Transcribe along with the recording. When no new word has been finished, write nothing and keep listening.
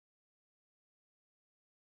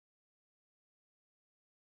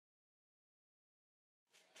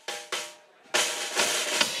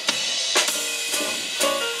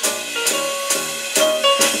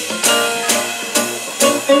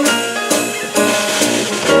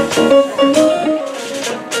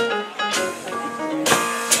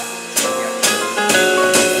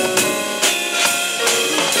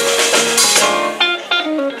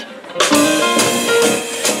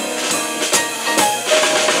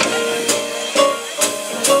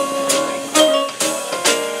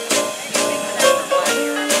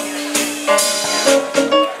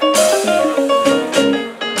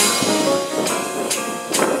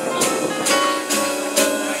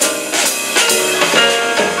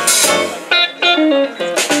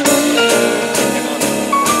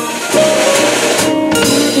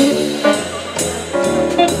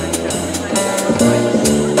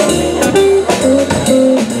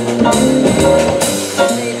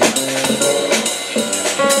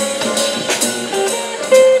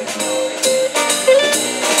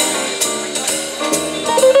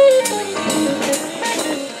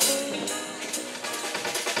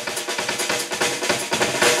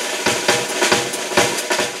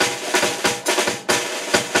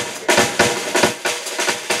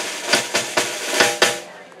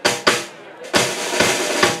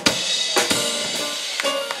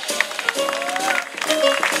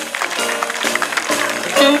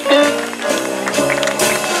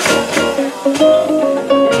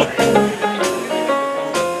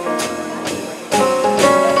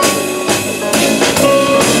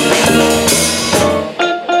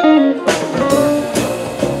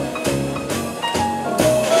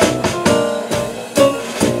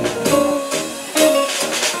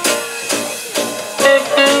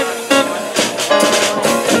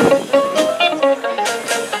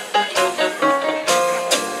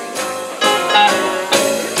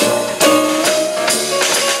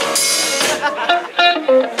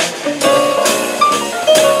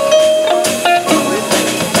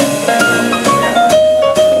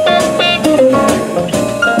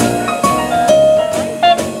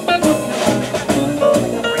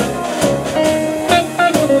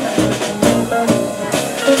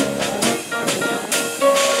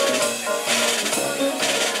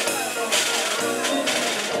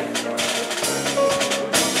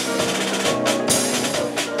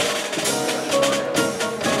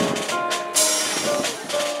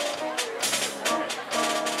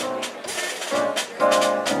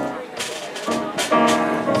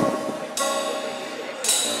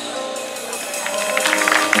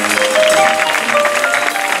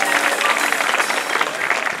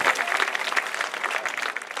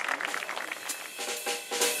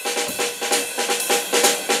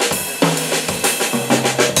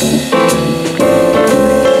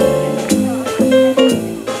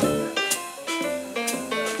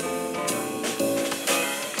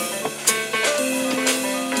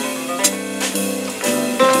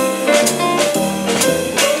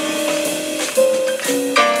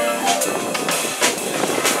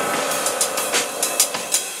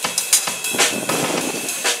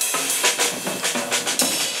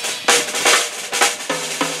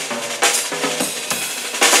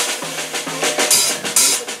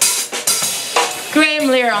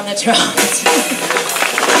on the drums.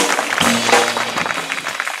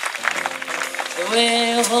 The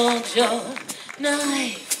way you hold your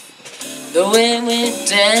knife, the way we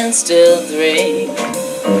dance till 3,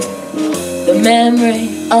 the memory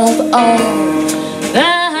of all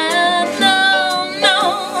that.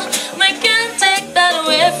 No, they can't take that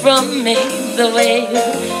away from me. The way you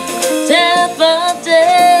dance the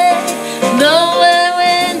day, the way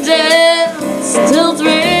we dance till 3,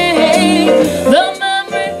 the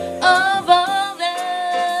memory of all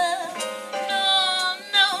that. No,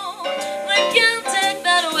 they can't take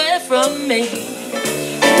that away from me.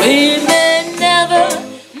 We may never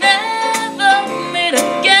meet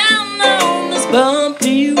again on this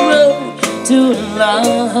bumpy road to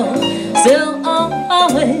love. Still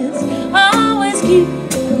always keep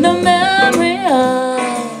the memory of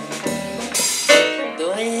the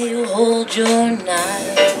way you hold your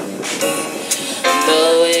knife, the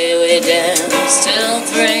way we dance till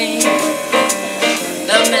 3,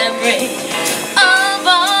 the memory of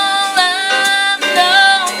all that.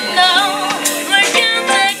 No, they can't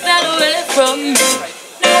take that away from me.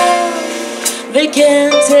 No, they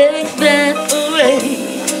can't take that away.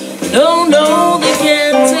 No, they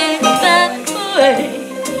can't take that away.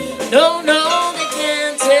 No, they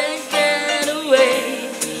can't take that away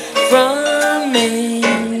from me.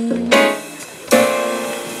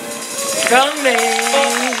 From me.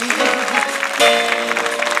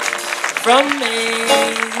 From me.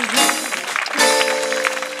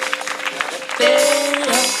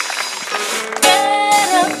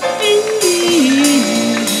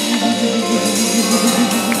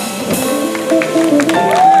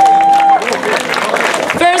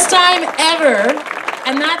 First time ever,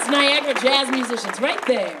 and that's Niagara Jazz musicians right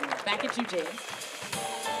there. Back at you, James.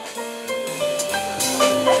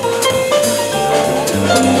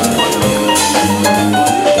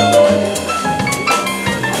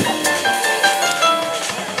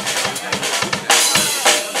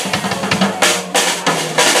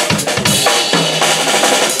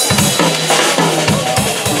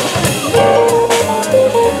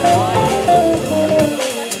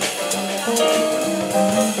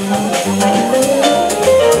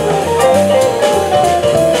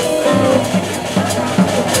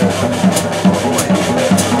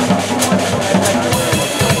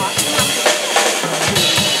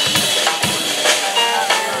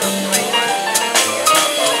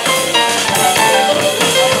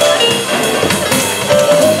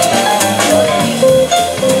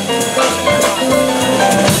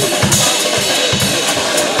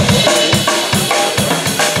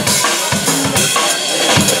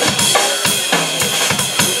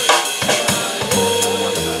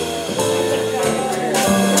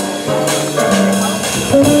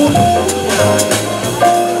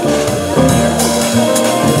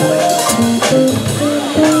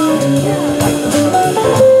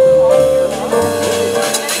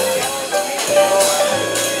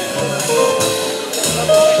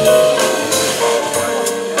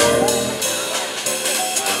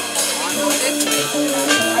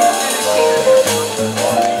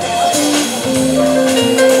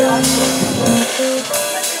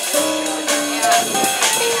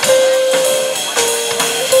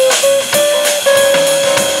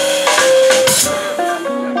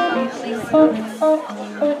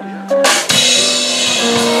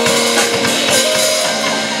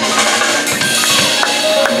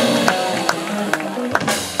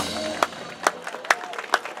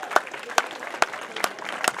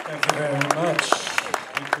 Thank you very much.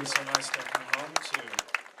 Thank you so nice to come home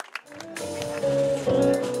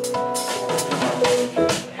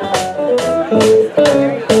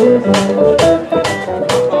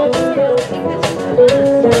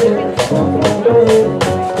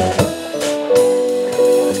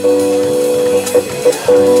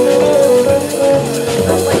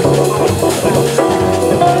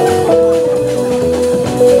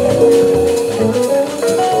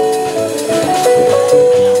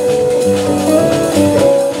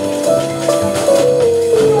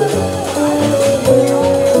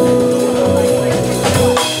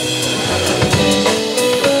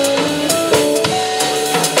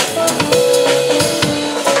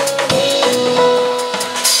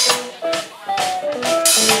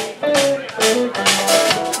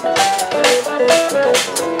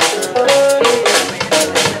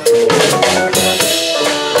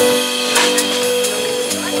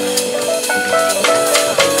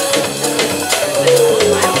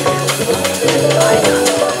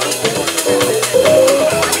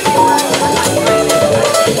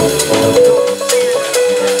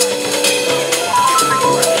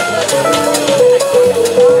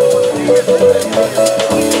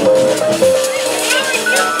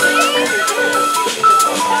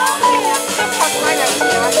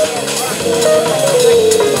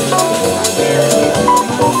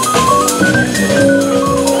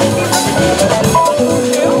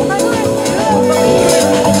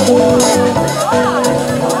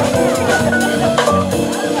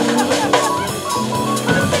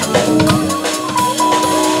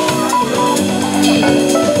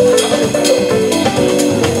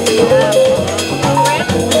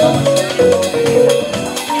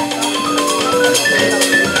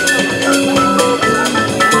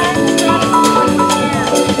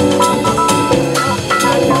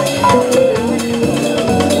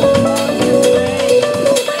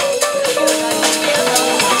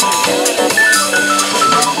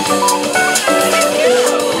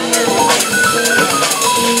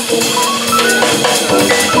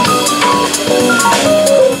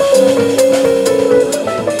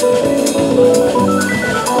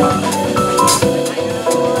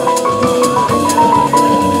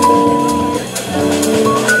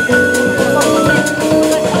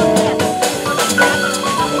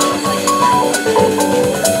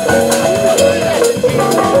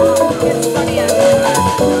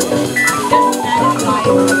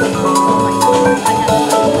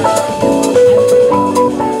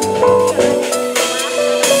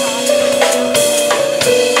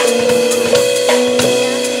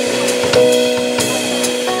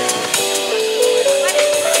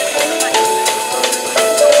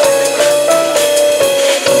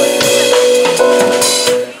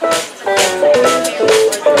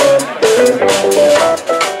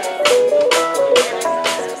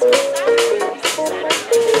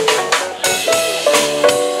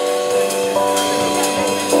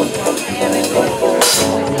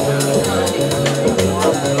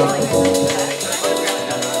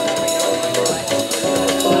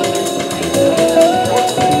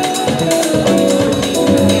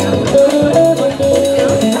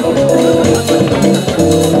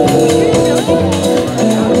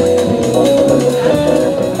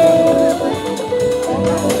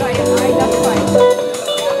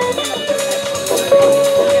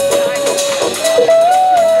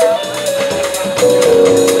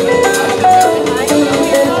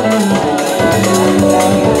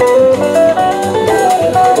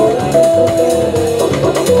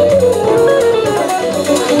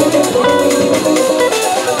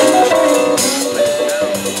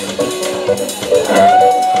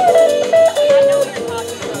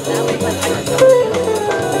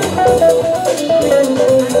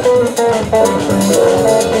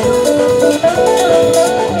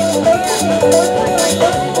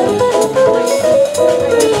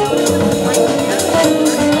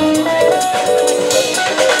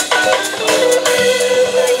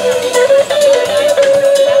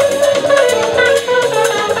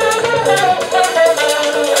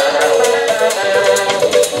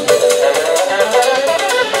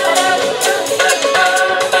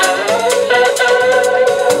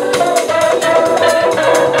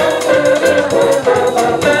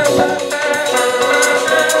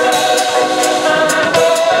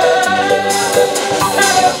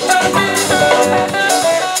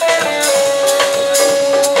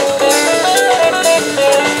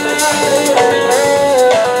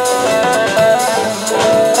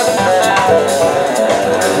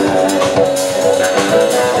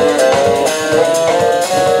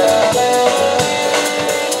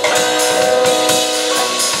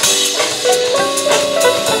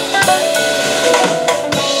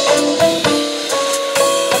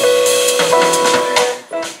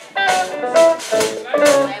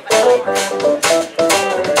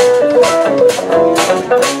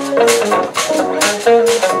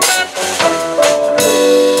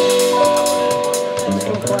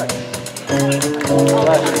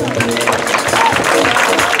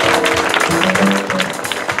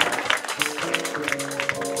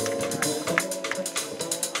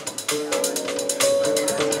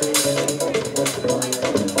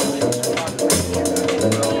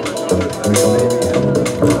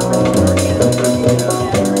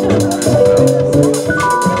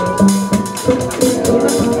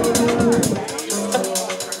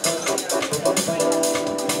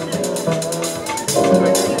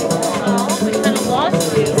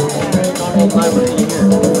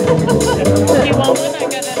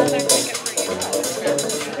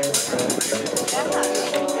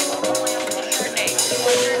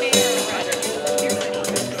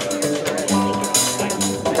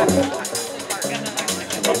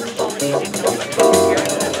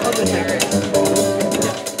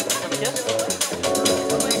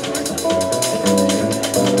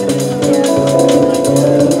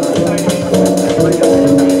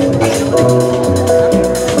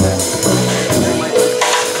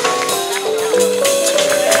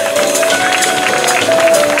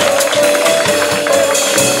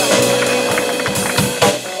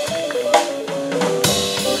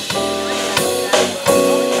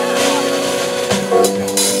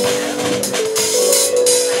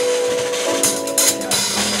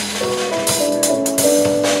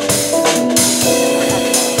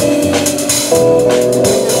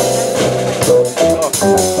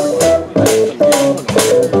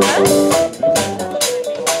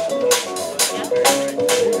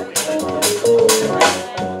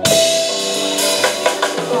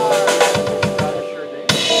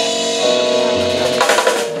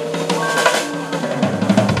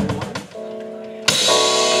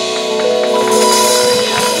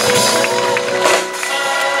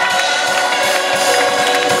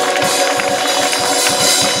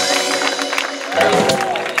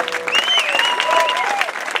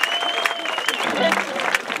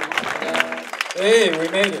Hey, we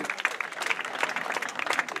made it.